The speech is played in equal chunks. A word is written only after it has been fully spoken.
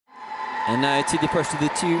And now to the first of the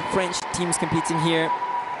two French teams competing here.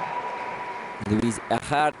 Louise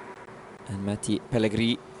EHRHARD and Matthis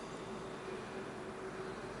Pellegris.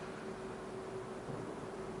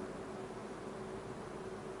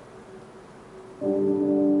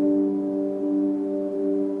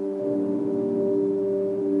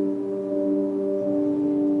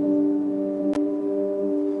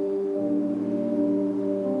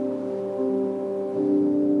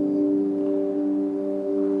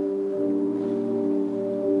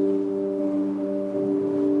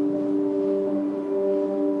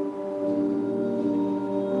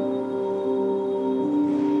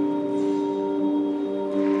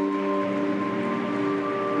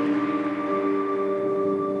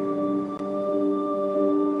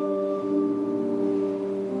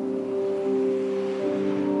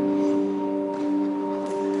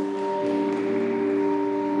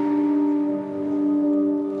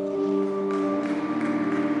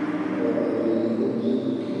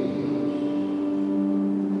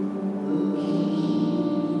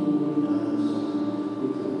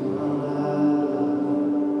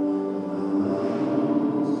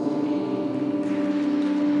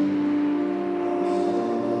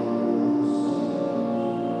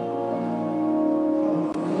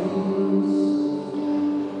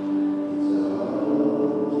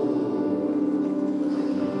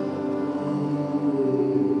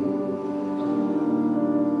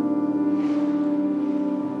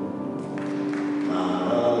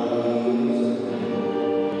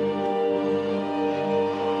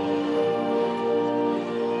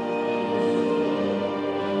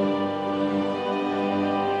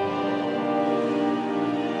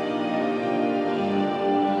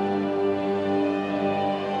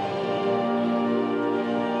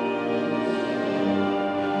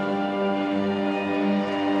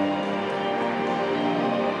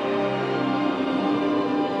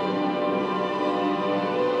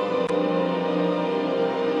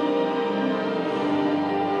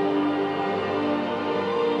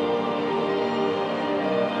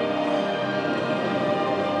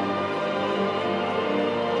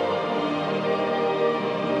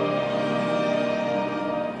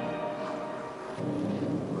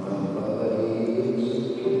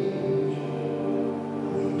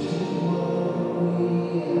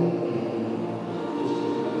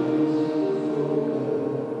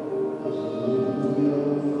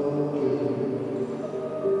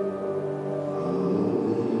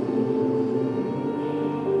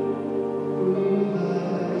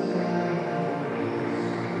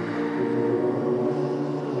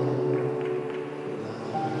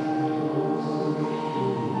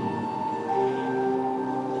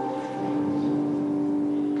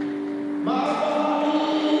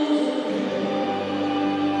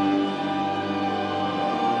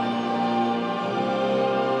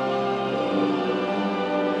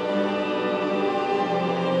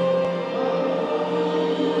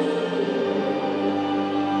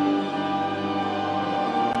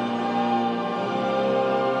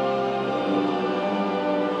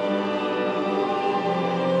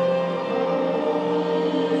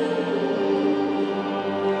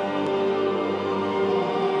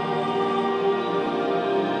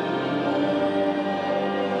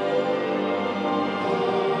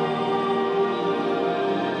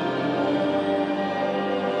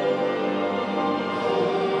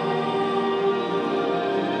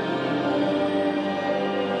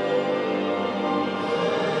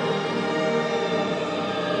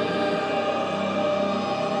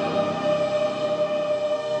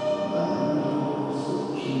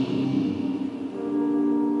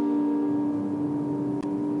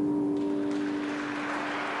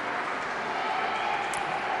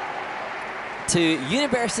 To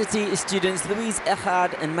university students, Louise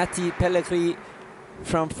EHRHARD and Matthis Pellegris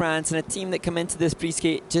from France, and a team that come into this free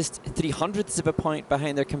skate just 300ths of a point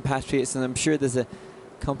behind their compatriots, and I'm sure there's a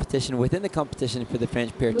competition within the competition for the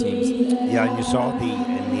French pair teams. Yeah, and you saw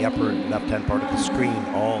in the upper left-hand part of the screen,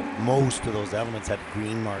 most of those elements had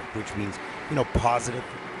green mark, which means, you know, positive,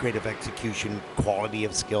 creative execution, quality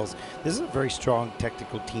of skills. This is a very strong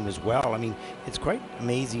technical team as well. I mean, it's quite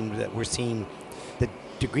amazing that we're seeing the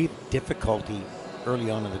degree of difficulty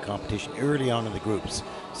early on in the competition, early on in the groups.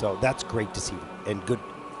 So that's great to see, and good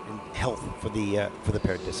health for the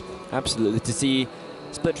pair discipline. Absolutely, to see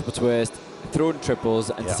split triple twist, thrown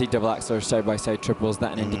triples, and to see double axel or side-by-side triples,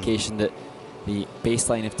 that an indication that the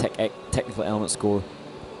baseline of technical element score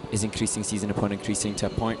is increasing season upon increasing to a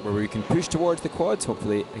point where we can push towards the quads,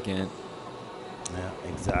 hopefully, again. Yeah,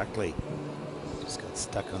 exactly. Just got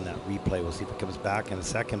stuck on that replay. We'll see if it comes back in a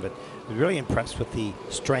second, but we're really impressed with the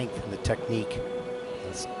strength and the technique.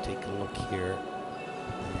 Let's take a look here.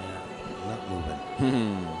 Yeah.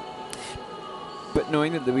 moving. But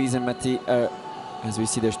knowing that Louise and Matthis are, as we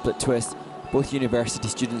see their split twist, both university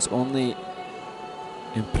students, only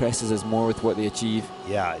impresses us more with what they achieve.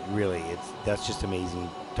 Yeah, really, that's just amazing.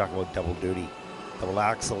 Talk about double duty, double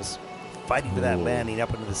axles, fighting for that landing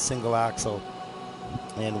up into the single axle,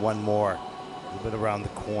 and one more, a little bit around the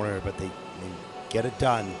corner, but they get it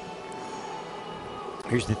done.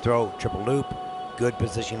 Here's the throw, triple loop, good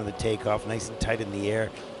position of the takeoff, nice and tight in the air.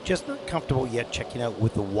 Just not comfortable yet checking out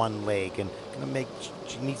with the one leg, and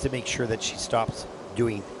she needs to make sure that she stops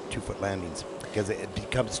doing 2-foot landings because it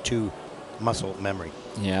becomes too muscle memory.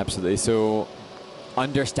 Yeah, absolutely. So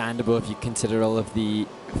understandable if you consider all of the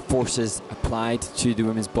forces applied to the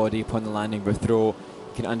women's body upon the landing of a throw.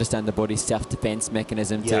 You can understand the body's self-defense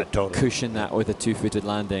mechanism to cushion that with a 2-footed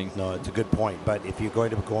landing. No, it's a good point. But if you're going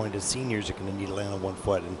to go into seniors, you're going to need to land on 1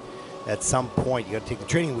 foot, and at some point you got to take the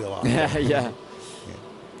training wheel off. Yeah.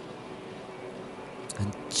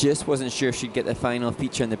 And just wasn't sure if she'd get the final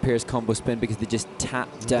feature in the pairs combo spin because they just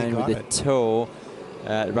tapped down with the toe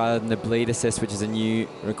rather than the blade assist, which is a new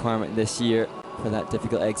requirement this year for that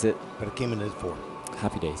difficult exit. But it came in as 4.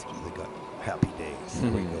 Happy days. So they got happy days.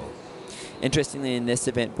 There we go. Interestingly, in this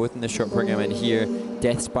event, both in the short program and here,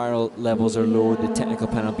 death spiral levels are low, the technical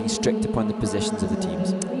panel being strict upon the positions of the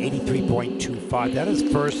teams. 83.25. That is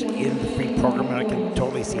first in the free program, and I can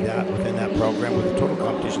totally see that within that program with a total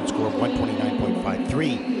competition score of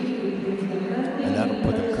 129.53. And that'll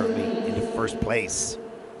put them currently into first place.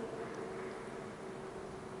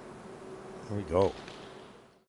 Here we go.